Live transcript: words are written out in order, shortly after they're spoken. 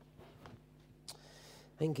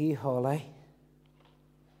Thank you, Holly.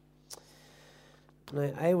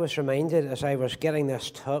 Now, I was reminded as I was getting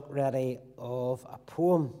this talk ready of a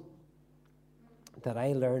poem that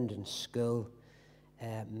I learned in school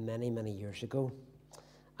many, many years ago.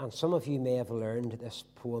 And some of you may have learned this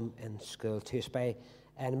poem in school too. It's by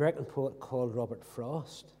an American poet called Robert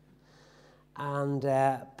Frost. And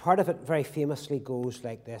part of it very famously goes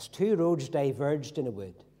like this: two roads diverged in a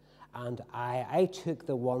wood, and I took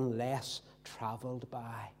the one less travelled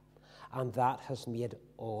by, and that has made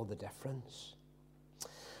all the difference.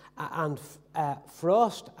 And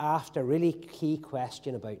Frost asked a really key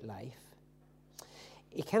question about life.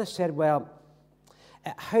 He kind of said, well,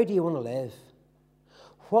 how do you want to live?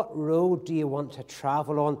 What road do you want to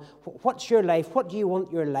travel on? What's your life? What do you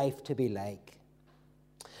want your life to be like?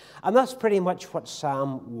 And that's pretty much what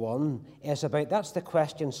Psalm 1 is about. That's the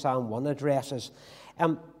question Psalm 1 addresses.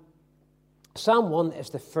 Psalm 1 is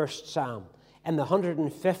the first psalm in the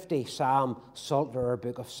 150 Psalm Psalter or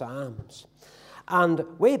Book of Psalms. And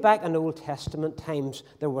way back in Old Testament times,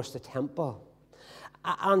 there was the temple.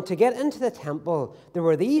 And to get into the temple, there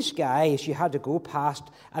were these guys you had to go past,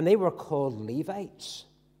 and they were called Levites.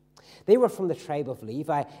 They were from the tribe of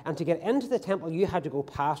Levi, and to get into the temple, you had to go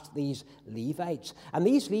past these Levites. And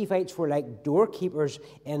these Levites were like doorkeepers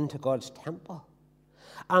into God's temple.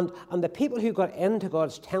 And the people who got into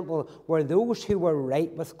God's temple were those who were right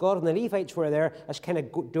with God, and the Levites were there as kind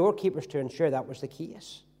of doorkeepers to ensure that was the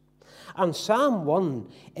case. And Psalm 1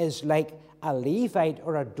 is like a Levite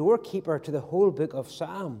or a doorkeeper to the whole book of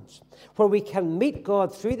Psalms, where we can meet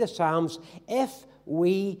God through the Psalms if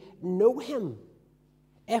we know Him.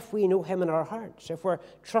 If we know Him in our hearts, if we're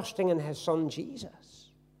trusting in His Son Jesus.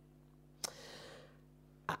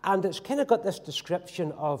 And it's kind of got this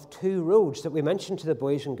description of two roads that we mentioned to the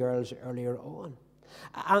boys and girls earlier on.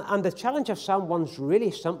 And the challenge of Psalm 1 is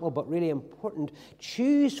really simple but really important.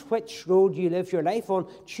 Choose which road you live your life on.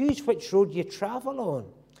 Choose which road you travel on.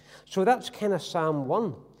 So that's kind of Psalm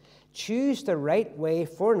 1. Choose the right way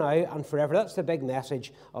for now and forever. That's the big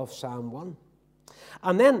message of Psalm 1.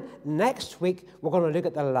 And then next week, we're going to look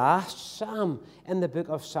at the last psalm in the book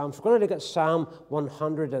of Psalms. We're going to look at Psalm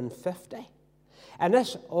 150. And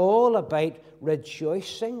it's all about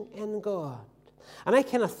rejoicing in God. And I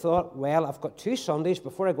kind of thought, well, I've got 2 Sundays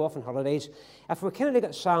before I go off on holidays. If we kind of look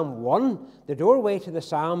at Psalm 1, the doorway to the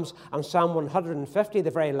Psalms, and Psalm 150,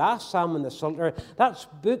 the very last psalm in the Psalter, that's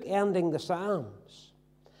bookending the Psalms.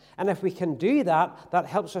 And if we can do that, that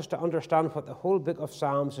helps us to understand what the whole book of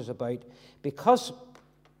Psalms is about. Because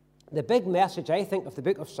the big message, I think, of the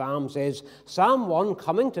book of Psalms is Psalm 1,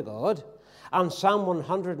 coming to God, and Psalm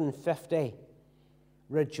 150,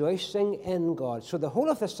 rejoicing in God. So the whole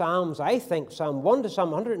of the Psalms, I think, Psalm 1 to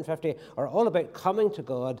Psalm 150, are all about coming to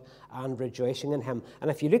God and rejoicing in Him.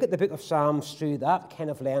 And if you look at the book of Psalms through that kind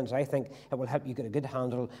of lens, I think it will help you get a good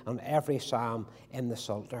handle on every psalm in the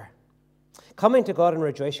Psalter. Coming to God and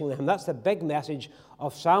rejoicing in Him, that's the big message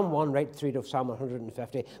of Psalm 1 right through to Psalm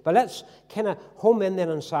 150. But let's kind of home in then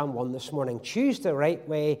on Psalm 1 this morning. Choose the right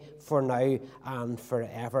way for now and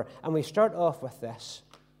forever. And we start off with this.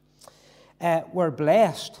 We're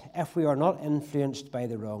blessed if we are not influenced by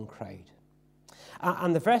the wrong crowd.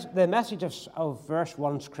 And the message of verse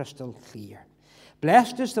 1 is crystal clear.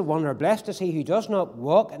 Blessed is the one, or blessed is he who does not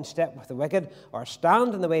walk in step with the wicked, or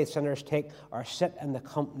stand in the way sinners take, or sit in the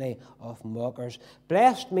company of mockers.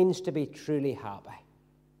 Blessed means to be truly happy.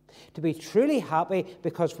 To be truly happy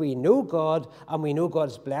because we know God and we know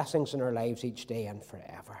God's blessings in our lives each day and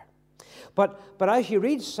forever. But as you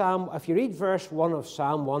read if you read verse 1 of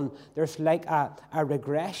Psalm 1, there's like a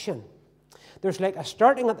regression. There's like a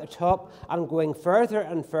starting at the top and going further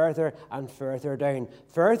and further and further down,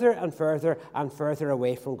 further and further and further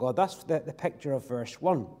away from God. That's the picture of verse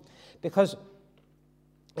 1. Because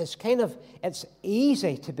it's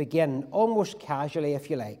easy to begin almost casually, if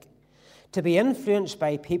you like, to be influenced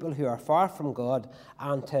by people who are far from God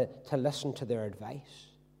and to listen to their advice.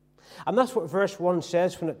 And that's what verse 1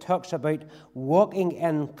 says when it talks about walking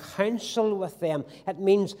in counsel with them. It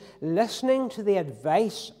means listening to the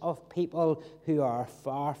advice of people who are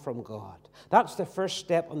far from God. That's the first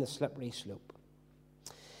step on the slippery slope.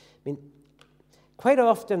 I mean, quite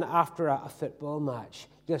often after a football match,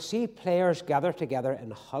 you'll see players gather together in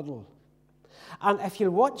a huddle. And if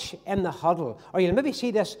you'll watch in the huddle, or you'll maybe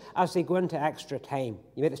see this as they go into extra time.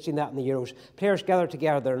 You might have seen that in the Euros. Players gather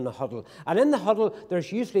together in the huddle. And in the huddle,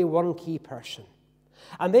 there's usually one key person.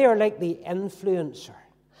 And they are like the influencer.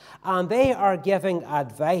 And they are giving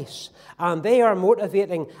advice. And they are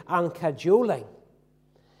motivating and cajoling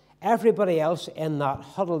everybody else in that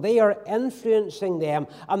huddle. They are influencing them,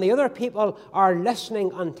 and the other people are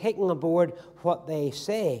listening and taking on board what they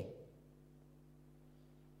say.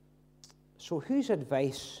 So whose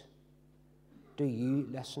advice do you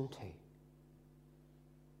listen to?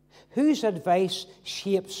 Whose advice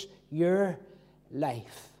shapes your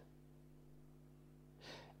life?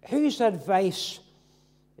 Whose advice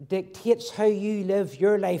dictates how you live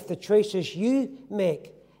your life, the choices you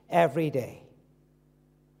make every day?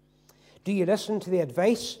 Do you listen to the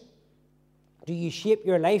advice? Do you shape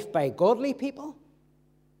your life by godly people?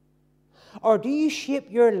 Or do you shape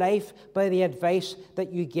your life by the advice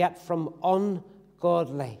that you get from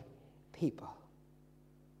ungodly people?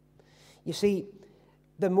 You see,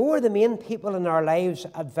 the more the main people in our lives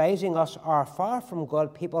advising us are far from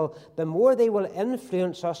God people, the more they will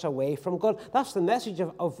influence us away from God. That's the message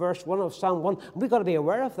of verse 1 of Psalm 1. We've got to be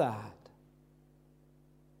aware of that.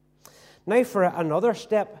 Now for another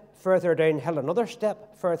step further downhill, another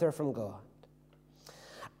step further from God.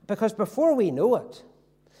 Because before we know it,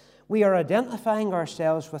 we are identifying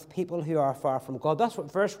ourselves with people who are far from God. That's what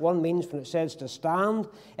verse 1 means when it says to stand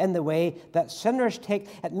in the way that sinners take.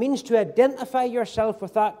 It means to identify yourself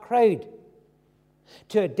with that crowd.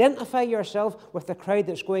 To identify yourself with the crowd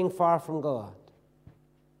that's going far from God.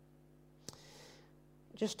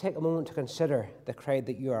 Just take a moment to consider the crowd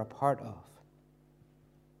that you are a part of.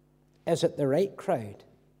 Is it the right crowd?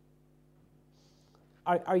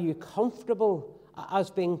 Are you comfortable as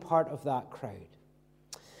being part of that crowd?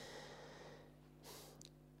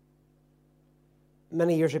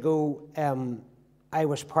 Many years ago, I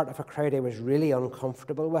was part of a crowd I was really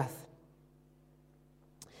uncomfortable with.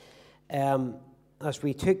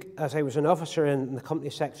 As I was an officer in the company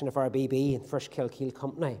section of RBB, in 1st Kilkeel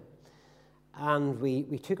Company, and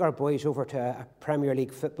we took our boys over to a Premier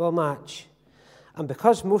League football match. And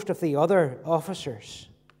because most of the other officers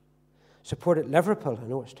supported Liverpool, I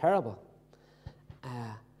know it's terrible,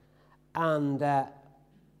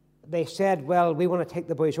 they said, well, we want to take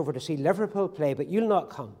the boys over to see Liverpool play, but you'll not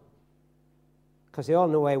come. Because they all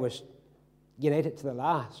know I was United to the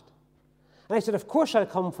last. And I said, of course I'll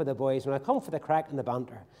come for the boys, and I'll come for the crack and the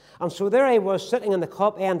banter. And so there I was, sitting in the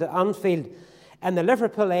Kop end at Anfield, and the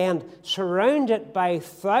Liverpool end, surrounded by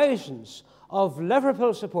thousands of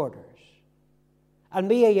Liverpool supporters, and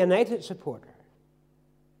me, a United supporter.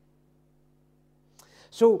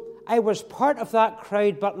 So I was part of that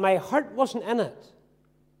crowd, but my heart wasn't in it.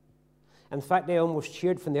 In fact, I almost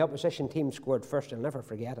cheered when the opposition team scored first. I'll never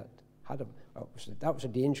forget it. That was a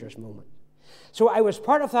dangerous moment. So I was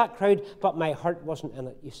part of that crowd, but my heart wasn't in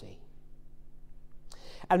it, you see.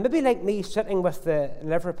 And maybe like me sitting with the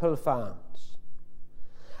Liverpool fans,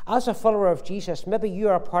 as a follower of Jesus, maybe you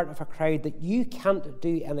are part of a crowd that you can't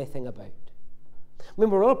do anything about. I mean,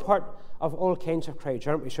 we're all part of all kinds of crowds,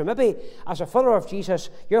 aren't we? So maybe as a follower of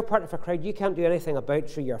Jesus, you're part of a crowd you can't do anything about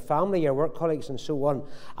through your family, your work colleagues, and so on,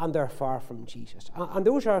 and they're far from Jesus. And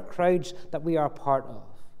those are crowds that we are part of.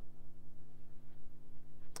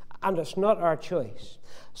 And it's not our choice.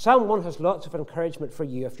 Psalm 1 has lots of encouragement for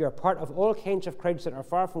you. If you're part of all kinds of crowds that are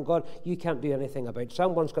far from God, you can't do anything about.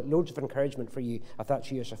 Psalm 1's got loads of encouragement for you if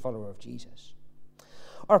that's you as a follower of Jesus.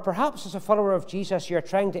 Or perhaps as a follower of Jesus, you're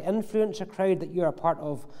trying to influence a crowd that you're a part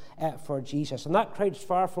of for Jesus. And that crowd's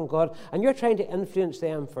far from God, and you're trying to influence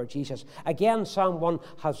them for Jesus. Again, Psalm 1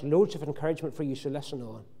 has loads of encouragement for you, so listen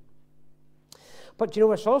on. But you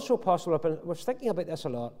know, it's also possible, I was thinking about this a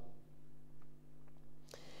lot.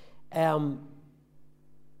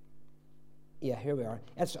 Here we are.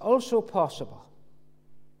 It's also possible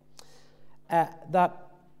that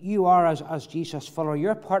you are, as Jesus' follower,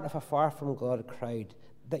 you're part of a far from God crowd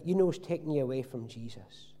that you know is taking you away from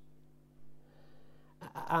Jesus.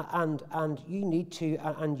 And you need to,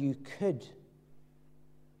 and you could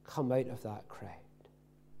come out of that crowd.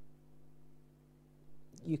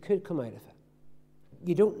 You could come out of it.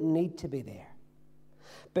 You don't need to be there.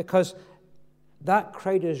 Because that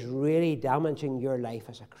crowd is really damaging your life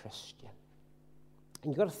as a Christian. And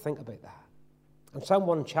you've got to think about that. And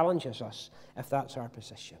someone challenges us if that's our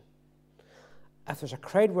position. If there's a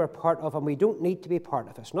crowd we're part of and we don't need to be part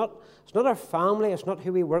of, it's not our family, it's not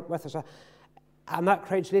who we work with, and that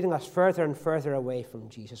crowd's leading us further and further away from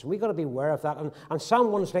Jesus. And we've got to be aware of that. And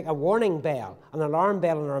Psalm 1 is like a warning bell, an alarm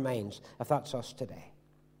bell in our minds, if that's us today.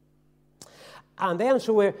 And then,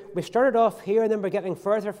 so we started off here, and then we're getting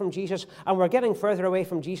further from Jesus, and we're getting further away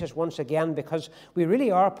from Jesus once again because we really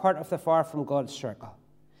are part of the far from God circle.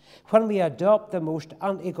 When we adopt the most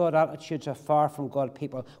anti-God attitudes of far from God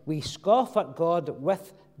people, we scoff at God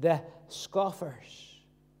with the scoffers.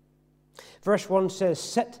 Verse 1 says,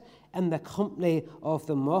 sit in the company of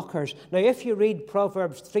the mockers. Now, if you read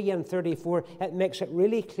Proverbs 3 and 34, it makes it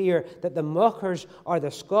really clear that the mockers or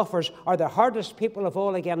the scoffers are the hardest people of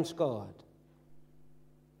all against God.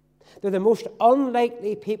 They're the most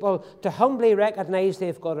unlikely people to humbly recognize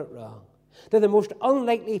they've got it wrong. They're the most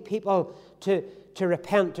unlikely people to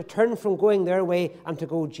repent, to turn from going their way and to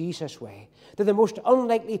go Jesus' way. They're the most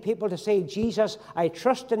unlikely people to say, Jesus, I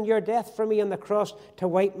trust in your death for me on the cross to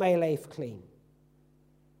wipe my life clean.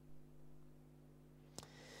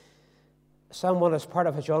 Psalm 1 is part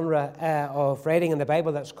of a genre of writing in the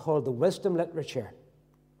Bible that's called the wisdom literature.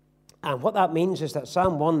 And what that means is that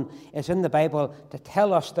Psalm 1 is in the Bible to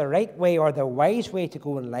tell us the right way or the wise way to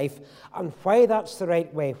go in life and why that's the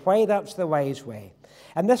right way, why that's the wise way.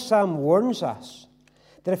 And this psalm warns us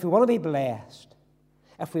that if we want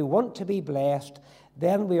to be blessed,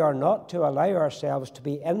 then we are not to allow ourselves to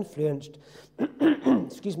be influenced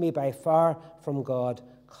by far from God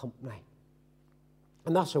company.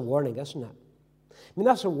 And that's a warning, isn't it? I mean,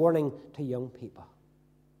 that's a warning to young people.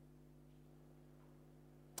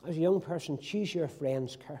 As a young person, choose your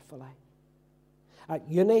friends carefully. At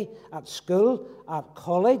uni, at school, at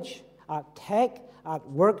college, at tech, at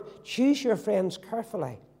work, choose your friends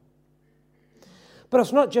carefully. But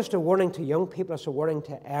it's not just a warning to young people, it's a warning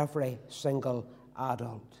to every single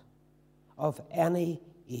adult of any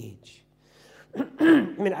age.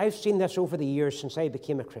 I mean, I've seen this over the years since I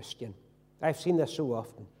became a Christian. I've seen this so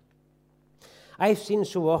often. I've seen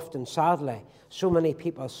so often, sadly, so many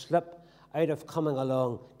people slip out of coming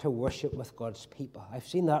along to worship with God's people. I've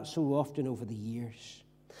seen that so often over the years.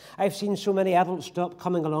 I've seen so many adults stop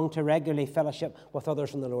coming along to regularly fellowship with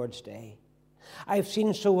others on the Lord's Day. I've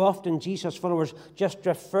seen so often Jesus followers just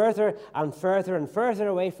drift further and further and further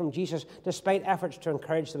away from Jesus despite efforts to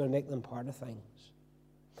encourage them and make them part of things.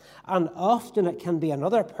 And often it can be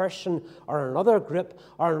another person or another group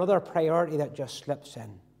or another priority that just slips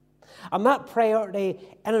in. And that priority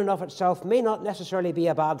in and of itself may not necessarily be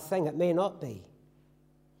a bad thing. It may not be.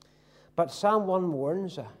 But Psalm 1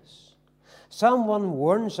 warns us. Psalm 1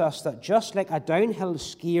 warns us that just like a downhill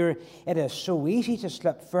skier, it is so easy to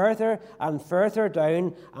slip further and further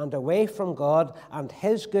down and away from God and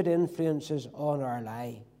His good influences on our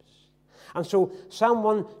lives. And so Psalm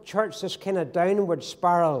 1 charts this kind of downward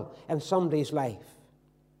spiral in somebody's life,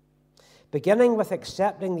 beginning with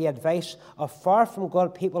accepting the advice of far from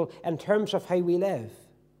God people in terms of how we live,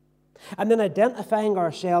 and then identifying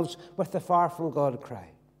ourselves with the far from God crowd,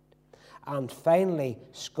 and finally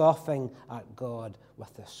scoffing at God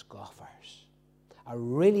with the scoffers. A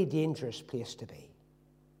really dangerous place to be.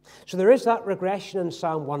 So there is that regression in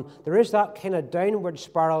Psalm 1. There is that kind of downward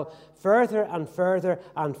spiral, further and further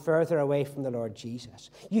and further away from the Lord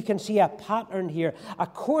Jesus. You can see a pattern here. A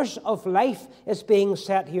course of life is being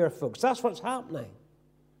set here, folks. That's what's happening.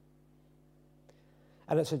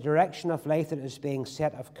 And it's a direction of life that is being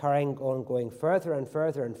set of carrying on, going further and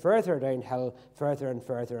further and further downhill, further and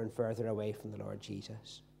further and further away from the Lord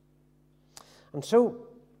Jesus. And so,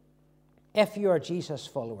 if you are a Jesus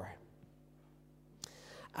follower,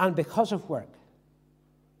 and because of work,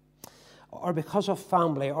 or because of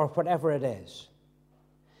family, or whatever it is,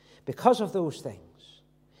 because of those things,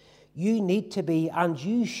 you need to be, and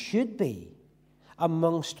you should be,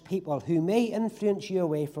 amongst people who may influence you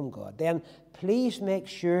away from God. Then please make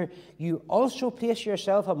sure you also place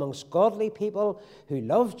yourself amongst godly people who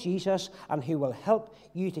love Jesus and who will help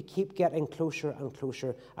you to keep getting closer and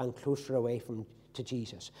closer and closer away to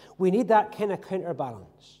Jesus. We need that kind of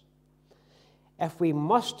counterbalance. If we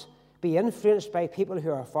must be influenced by people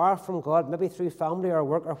who are far from God, maybe through family or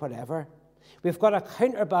work or whatever, we've got to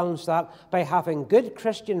counterbalance that by having good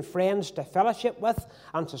Christian friends to fellowship with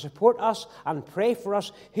and to support us and pray for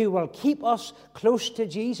us who will keep us close to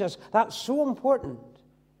Jesus. That's so important.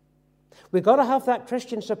 We've got to have that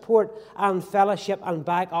Christian support and fellowship and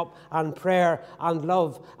backup and prayer and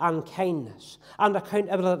love and kindness and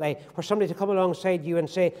accountability for somebody to come alongside you and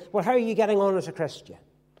say, well, how are you getting on as a Christian?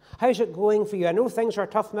 How's it going for you? I know things are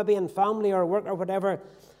tough maybe in family or work or whatever.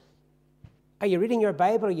 Are you reading your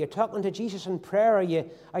Bible? Are you talking to Jesus in prayer? Are you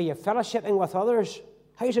fellowshipping with others?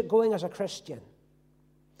 How's it going as a Christian?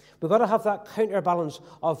 We've got to have that counterbalance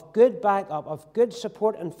of good backup, of good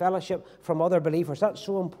support and fellowship from other believers. That's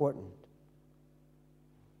so important.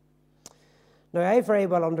 Now, I very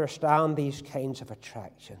well understand these kinds of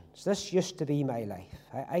attractions. This used to be my life.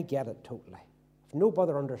 I get it totally. I've no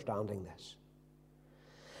bother understanding this.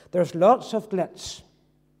 There's lots of glitz.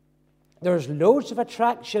 There's loads of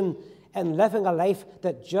attraction in living a life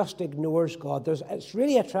that just ignores God. It's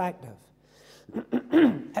really attractive.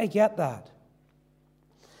 I get that.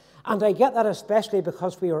 And I get that especially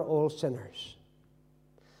because we are all sinners.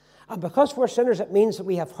 And because we're sinners, it means that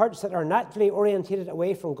we have hearts that are naturally orientated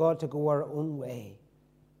away from God to go our own way,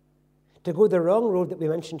 to go the wrong road that we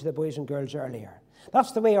mentioned to the boys and girls earlier.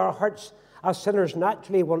 That's the way our hearts as sinners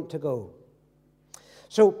naturally want to go.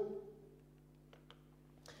 So,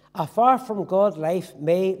 a far from God life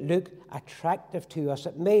may look attractive to us.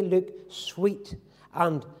 It may look sweet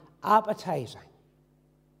and appetizing.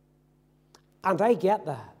 And I get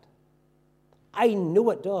that. I know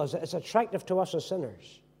it does. It's attractive to us as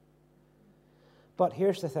sinners. But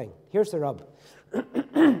here's the thing. Here's the rub.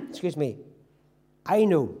 Excuse me. I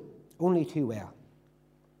know only too well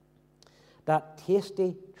that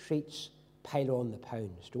tasty treats pile on the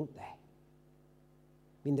pounds, don't they? I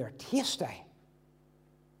mean, they're tasty.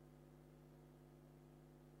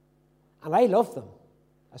 And I love them,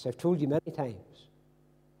 as I've told you many times.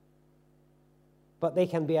 But they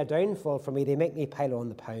can be a downfall for me. They make me pile on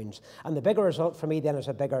the pounds. And the bigger result for me then is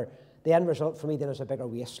the end result for me then is a bigger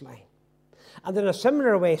waistline. And in a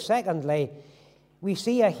similar way, secondly, we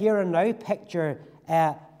see a here and now picture,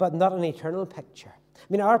 but not an eternal picture. I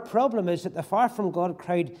mean, our problem is that the far from God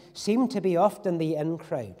crowd seem to be often the in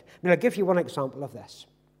crowd. Now, I'll give you one example of this.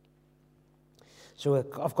 So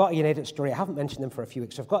I've got a United story. I haven't mentioned them for a few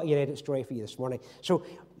weeks. So I've got a United story for you this morning. So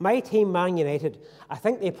my team, Man United, I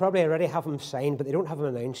think they probably already have him signed, but they don't have him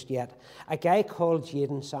announced yet. A guy called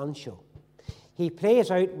Jadon Sancho. He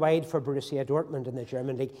plays out wide for Borussia Dortmund in the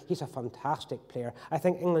German league. He's a fantastic player. I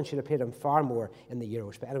think England should have played him far more in the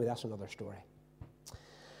Euros. But anyway, that's another story.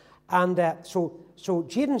 And so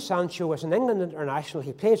Jadon Sancho is an England international.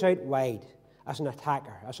 He plays out wide as an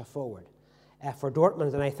attacker, as a forward. For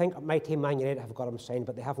Dortmund, and I think my team, Man United, have got him signed,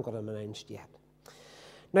 but they haven't got him announced yet.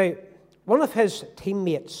 Now, one of his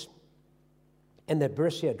teammates in the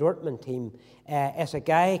Borussia Dortmund team is a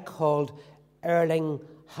guy called Erling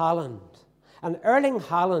Haaland. And Erling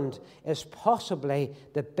Haaland is possibly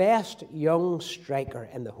the best young striker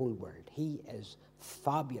in the whole world. He is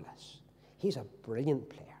fabulous. He's a brilliant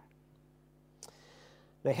player.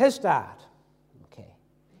 Now, his dad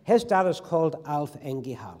is called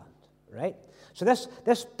Alf-Inge Haaland, right? So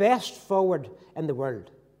this best forward in the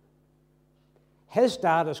world, his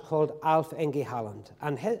dad is called Alf-Inge Haaland,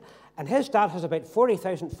 and his dad has about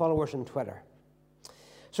 40,000 followers on Twitter.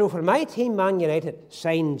 So for my team, Man United,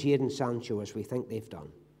 signed Jadon Sancho, as we think they've done,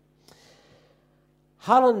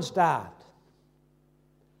 Haaland's dad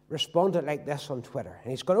responded like this on Twitter,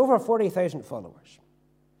 and he's got over 40,000 followers.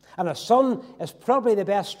 And his son is probably the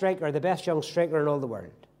best striker, the best young striker in all the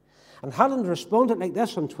world. And Haaland responded like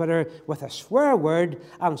this on Twitter with a swear word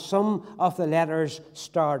and some of the letters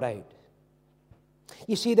starred out.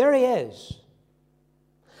 You see, there he is.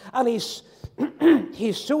 And he's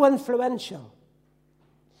so influential.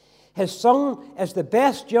 His son is the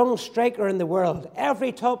best young striker in the world.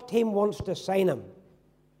 Every top team wants to sign him.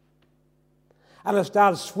 And his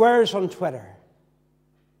dad swears on Twitter.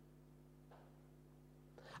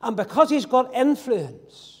 And because he's got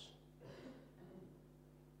influence,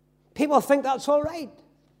 people think that's all right.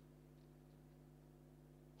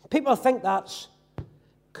 People think that's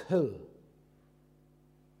cool.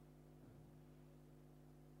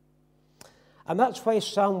 And that's why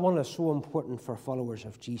Psalm 1 is so important for followers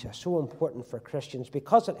of Jesus, so important for Christians,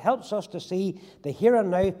 because it helps us to see the here and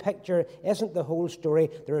now picture isn't the whole story.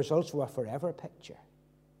 There is also a forever picture.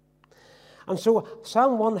 And so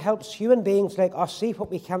Psalm 1 helps human beings like us see what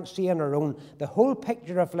we can't see on our own. The whole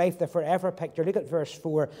picture of life, the forever picture. Look at verse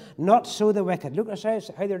 4. Not so the wicked. Look at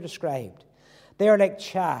how they're described. They are like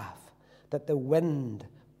chaff that the wind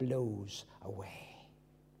blows away.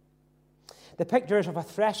 The picture is of a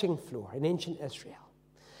threshing floor in ancient Israel.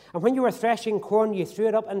 And when you were threshing corn, you threw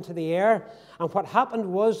it up into the air. And what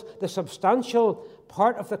happened was the substantial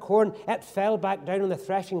part of the corn, it fell back down on the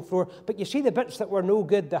threshing floor. But you see the bits that were no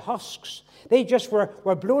good, the husks, they just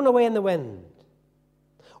were blown away in the wind.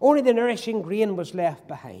 Only the nourishing grain was left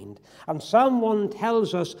behind. And Psalm 1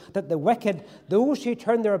 tells us that the wicked, those who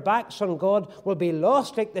turn their backs on God, will be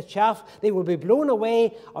lost like the chaff. They will be blown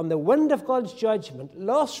away on the wind of God's judgment,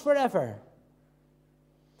 lost forever.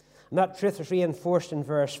 And that truth is reinforced in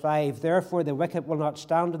verse 5. Therefore the wicked will not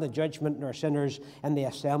stand in the judgment, nor sinners in the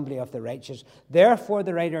assembly of the righteous. Therefore,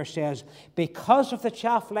 the writer says, because of the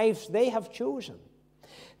chaff lives they have chosen.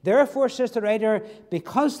 Therefore, says the writer,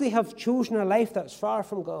 because they have chosen a life that's far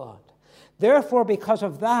from God. Therefore, because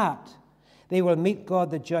of that, they will meet God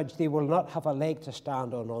the judge. They will not have a leg to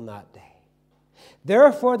stand on that day.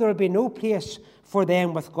 Therefore, there will be no place for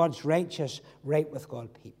them with God's righteous, right with God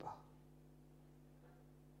people.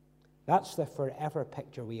 That's the forever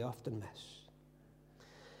picture we often miss.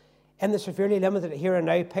 In the severely limited here and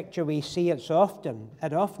now picture we see it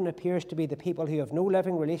often appears to be the people who have no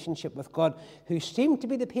living relationship with God, who seem to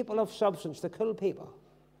be the people of substance, the cool people.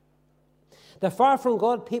 The far from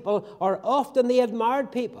God people are often the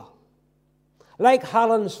admired people, like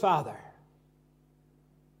Helen's father.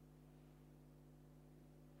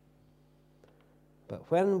 But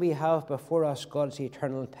when we have before us God's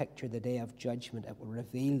eternal picture, the day of judgment, it will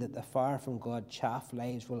reveal that the far from God chaff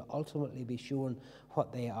lives will ultimately be shown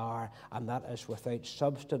what they are, and that is without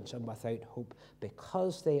substance and without hope,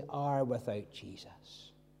 because they are without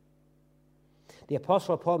Jesus. The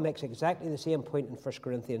Apostle Paul makes exactly the same point in 1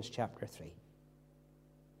 Corinthians chapter 3.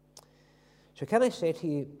 So can I say to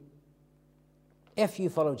you, if you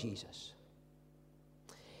follow Jesus,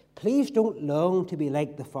 please don't long to be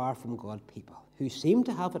like the far from God people, who seem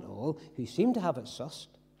to have it all, who seem to have it sussed.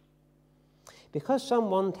 Because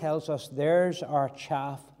someone tells us theirs are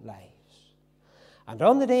chaff lives. And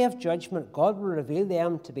on the day of judgment, God will reveal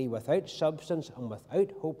them to be without substance and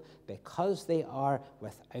without hope, because they are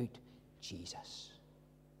without Jesus.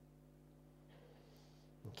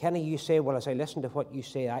 And Kenny, you say, well, as I listen to what you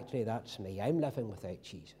say, actually that's me. I'm living without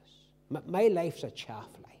Jesus. My life's a chaff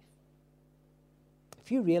life.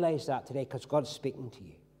 If you realize that today, because God's speaking to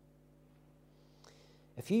you,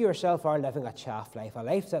 if you yourself are living a chaff life, a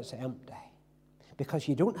life that's empty, because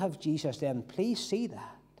you don't have Jesus, then please see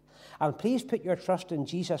that. And please put your trust in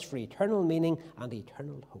Jesus for eternal meaning and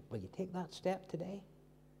eternal hope. Will you take that step today?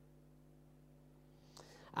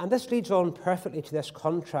 And this leads on perfectly to this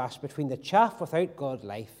contrast between the chaff without God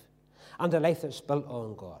life and a life that's built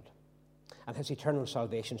on God and his eternal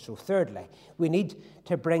salvation. So thirdly, we need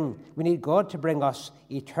God to bring us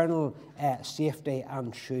eternal safety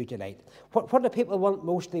and true delight. What do people want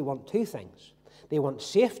most? They want two things. They want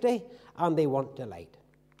safety and they want delight.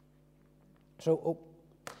 So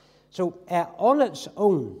on its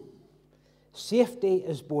own, safety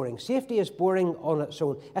is boring. Safety is boring on its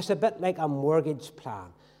own. It's a bit like a mortgage plan.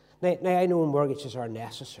 Now I know mortgages are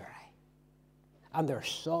necessary and they're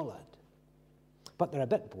solid, but they're a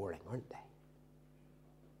bit boring, aren't they?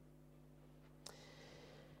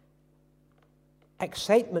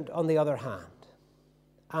 Excitement, on the other hand,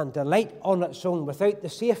 and delight on its own without the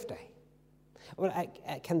safety, well,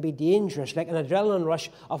 it can be dangerous, like an adrenaline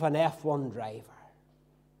rush of an F1 driver,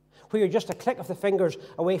 where you're just a click of the fingers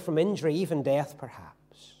away from injury, even death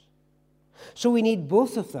perhaps. So we need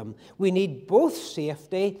both of them. We need both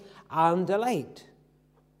safety and delight.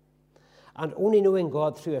 And only knowing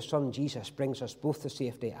God through his Son Jesus brings us both the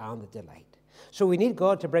safety and the delight. So we need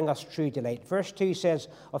God to bring us true delight. Verse 2 says,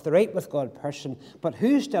 of the right with God person, but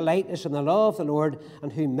whose delight is in the law of the Lord,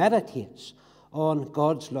 and who meditates on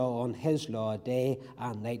God's law, on his law, day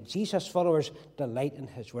and night. Jesus' followers delight in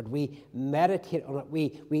his word. We meditate on it.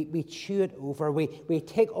 We chew it over. We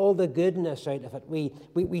take all the goodness out of it.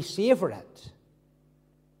 We savor it.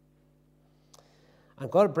 And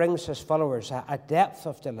God brings his followers a depth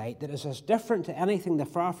of delight that is as different to anything the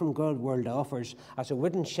far from God world offers as a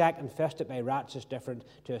wooden shack infested by rats is different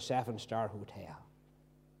to a 7-star hotel.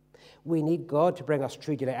 We need God to bring us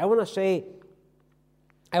true delight. I want to say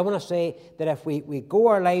that if we go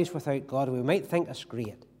our lives without God, we might think it's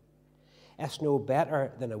great. It's no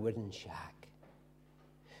better than a wooden shack.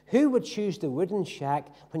 Who would choose the wooden shack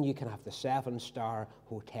when you can have the 7-star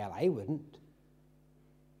hotel? I wouldn't.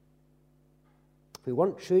 If we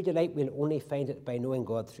want true delight, we'll only find it by knowing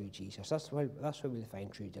God through Jesus. That's where we'll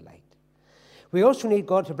find true delight. We also need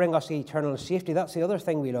God to bring us eternal safety. That's the other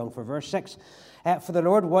thing we long for. Verse 6, for the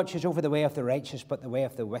Lord watches over the way of the righteous, but the way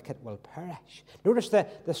of the wicked will perish. Notice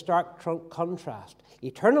the stark contrast.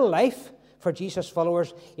 Eternal life for Jesus'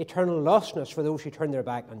 followers, eternal lostness for those who turn their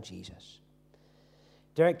back on Jesus.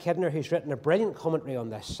 Derek Kidner, who's written a brilliant commentary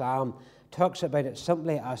on this psalm, talks about it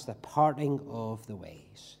simply as the parting of the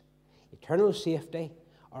ways. Eternal safety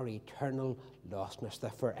or eternal lostness, the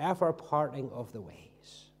forever parting of the ways.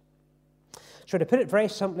 So to put it very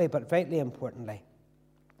simply but vitally importantly,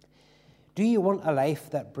 do you want a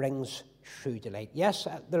life that brings true delight? Yes,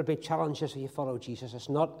 there'll be challenges if you follow Jesus. It's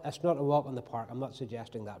not a walk in the park. I'm not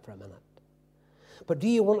suggesting that for a minute. But do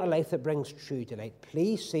you want a life that brings true delight?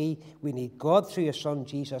 Please see, we need God through his Son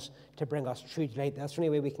Jesus to bring us true delight. That's the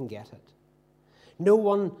only way we can get it. No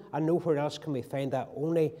one and nowhere else can we find that,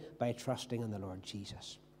 only by trusting in the Lord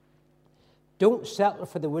Jesus. Don't settle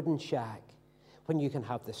for the wooden shack when you can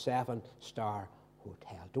have the 7-star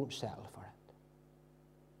hotel. Don't settle for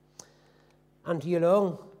it. And do you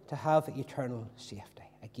long to have eternal safety?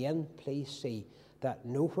 Again, please see that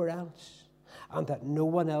nowhere else and that no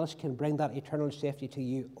one else can bring that eternal safety to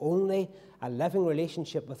you. Only a living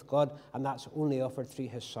relationship with God, and that's only offered through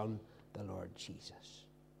his Son, the Lord Jesus.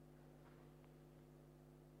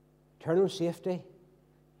 eternal safety,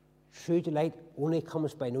 true delight only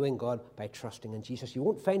comes by knowing God, by trusting in Jesus. You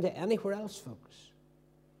won't find it anywhere else, folks.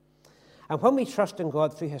 And when we trust in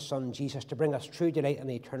God through his Son, Jesus, to bring us true delight and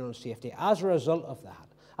eternal safety, as a result of that,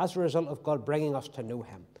 as a result of God bringing us to know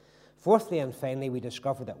him, fourthly and finally, we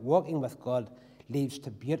discover that walking with God leads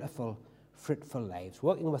to beautiful, fruitful lives.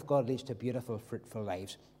 Walking with God leads to beautiful, fruitful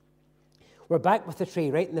lives. We're back with the tree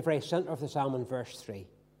right in the very center of the psalm in verse 3.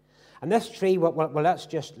 And this tree, well, let's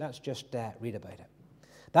just read about it.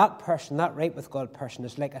 That person, that right with God person,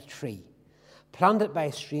 is like a tree planted by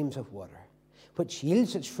streams of water, which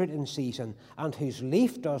yields its fruit in season, and whose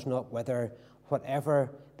leaf does not wither.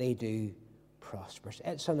 Whatever they do prospers.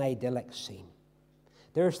 It's an idyllic scene.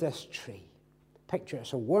 There's this tree. Picture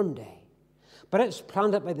it's a warm day, but it's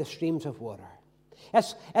planted by the streams of water.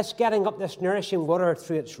 It's getting up this nourishing water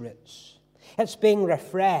through its roots. It's being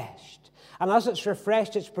refreshed. And as it's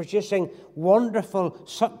refreshed, it's producing wonderful,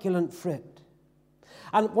 succulent fruit.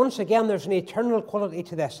 And once again, there's an eternal quality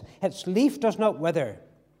to this. Its leaf does not wither.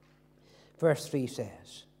 Verse 3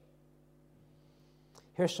 says,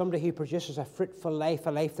 here's somebody who produces a fruitful life,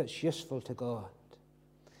 a life that's useful to God.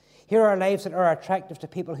 Here are lives that are attractive to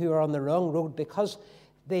people who are on the wrong road because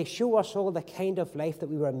they show us all the kind of life that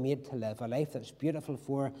we were made to live, a life that's beautiful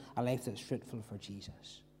for, a life that's fruitful for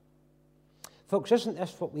Jesus. Folks, isn't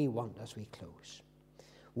this what we want as we close?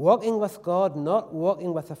 Walking with God, not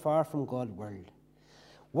walking with a far from God world.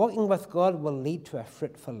 Walking with God will lead to a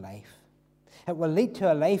fruitful life. It will lead to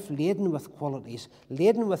a life laden with qualities,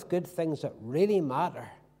 laden with good things that really matter,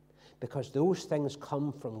 because those things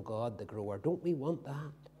come from God, the grower. Don't we want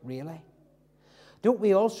that, really? Don't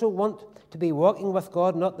we also want to be walking with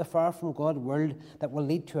God, not the far from God world, that will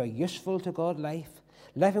lead to a useful to God life,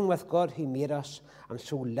 living with God who made us, and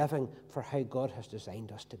so living for how God has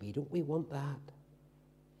designed us to be? Don't we want that?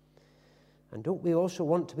 And don't we also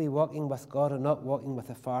want to be walking with God and not walking with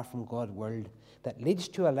a far from God world that leads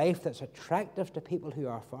to a life that's attractive to people who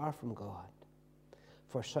are far from God?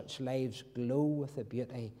 For such lives glow with the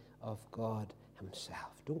beauty of God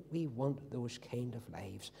himself. Don't we want those kind of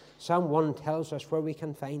lives? Psalm 1 tells us where we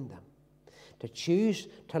can find them. To choose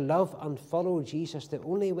to love and follow Jesus, the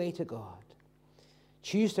only way to God.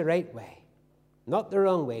 Choose the right way, not the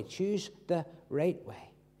wrong way. Choose the right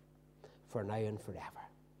way for now and forever.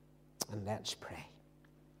 And let's pray.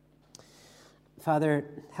 Father,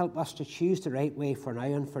 help us to choose the right way for now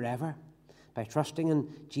and forever by trusting in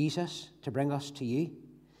Jesus to bring us to you.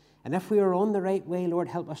 And if we are on the right way, Lord,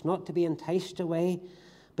 help us not to be enticed away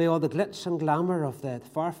by all the glitz and glamour of the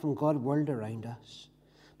far from God world around us,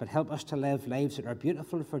 but help us to live lives that are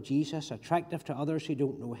beautiful for Jesus, attractive to others who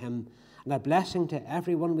don't know him, and a blessing to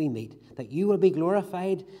everyone we meet, that you will be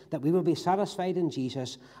glorified, that we will be satisfied in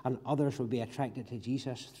Jesus, and others will be attracted to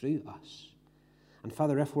Jesus through us. And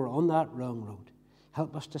Father, if we're on that wrong road,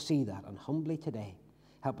 help us to see that, and humbly today,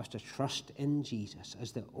 help us to trust in Jesus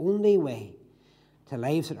as the only way to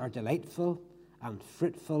lives that are delightful and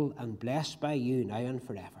fruitful and blessed by you now and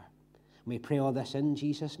forever. And we pray all this in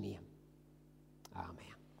Jesus' name. Amen.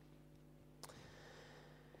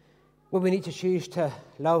 Well, we need to choose to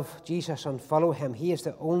love Jesus and follow him. He is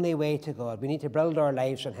the only way to God. We need to build our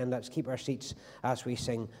lives on him. Let's keep our seats as we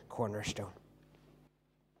sing Cornerstone.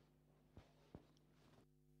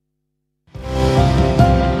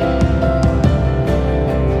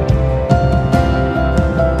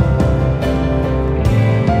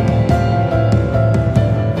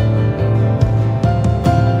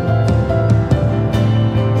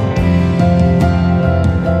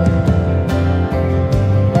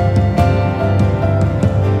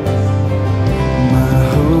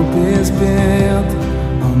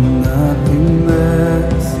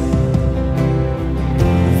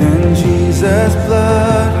 Jesus'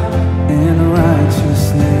 blood and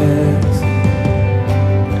righteousness.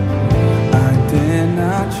 I dare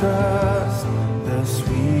not trust the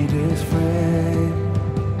sweetest friend,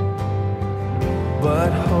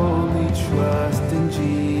 but wholly trust in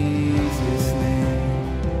Jesus' name.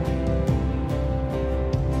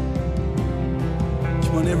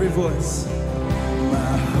 Come on, every voice.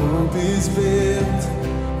 My hope is built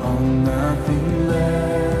on nothing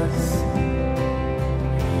less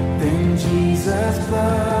than Jesus'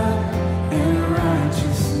 blood and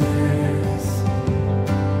righteousness.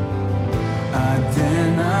 I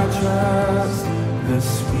dare not trust the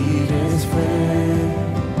sweetest friend,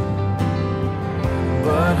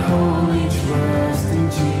 but wholly trust in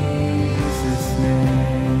Jesus'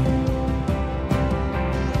 name.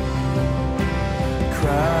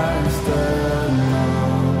 Christ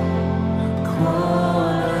alone,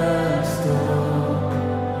 cornerstone,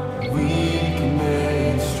 weak and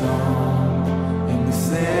made strong in the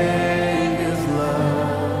same.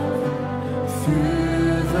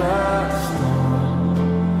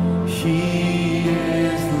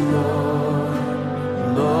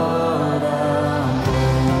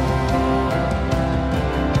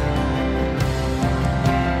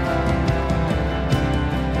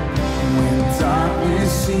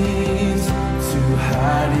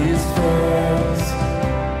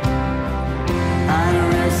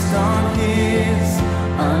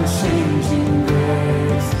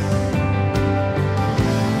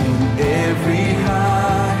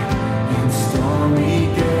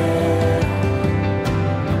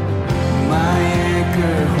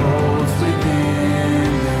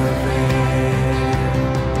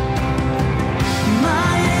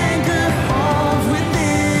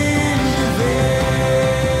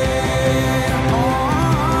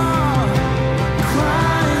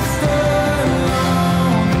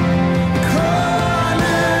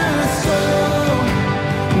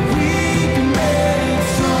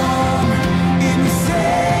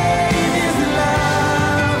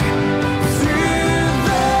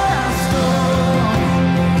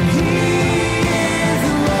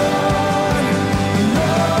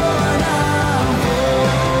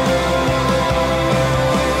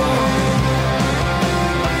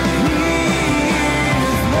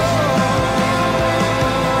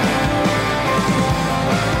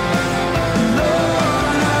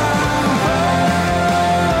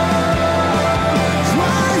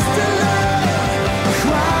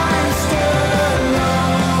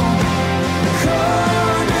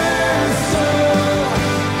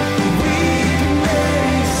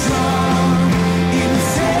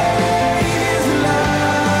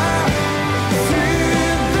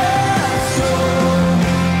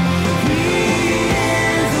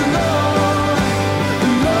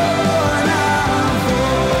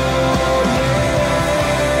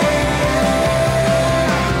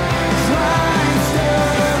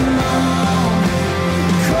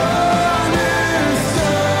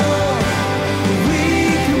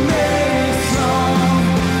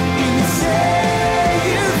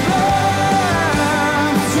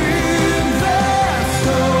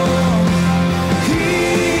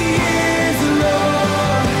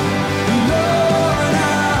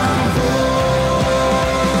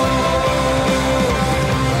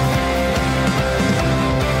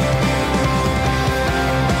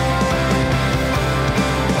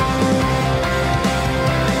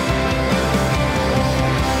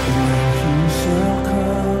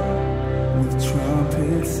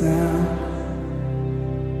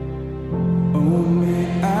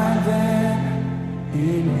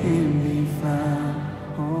 in him be found.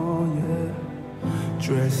 Oh yeah,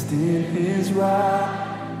 dressed in his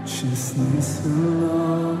righteousness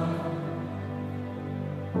alone.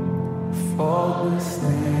 Faultless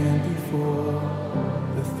stand before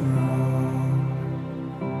the throne.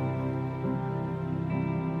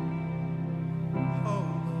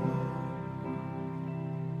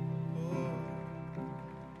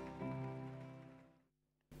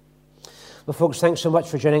 Well, folks, thanks so much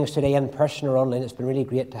for joining us today in person or online. It's been really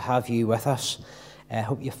great to have you with us. I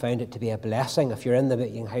hope you found it to be a blessing. If you're in the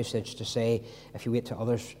meeting house, it's to say, if you wait till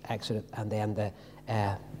others exit, and then the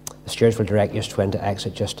stewards will direct you to when to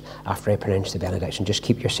exit just after I pronounce the benediction. Just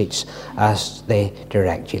keep your seats as they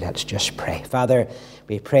direct you. Let's just pray. Father,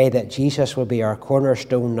 we pray that Jesus will be our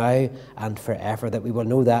cornerstone now and forever, that we will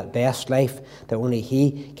know that best life that only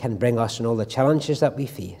He can bring us in all the challenges that we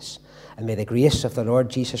face. And may the grace of the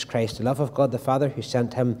Lord Jesus Christ, the love of God the Father who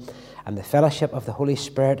sent him, and the fellowship of the Holy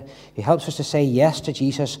Spirit who helps us to say yes to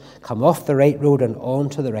Jesus, come off the right road and on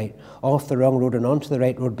to the right, off the wrong road and on to the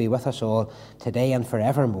right road, be with us all today and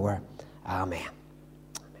forevermore. Amen.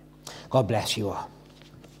 God bless you all.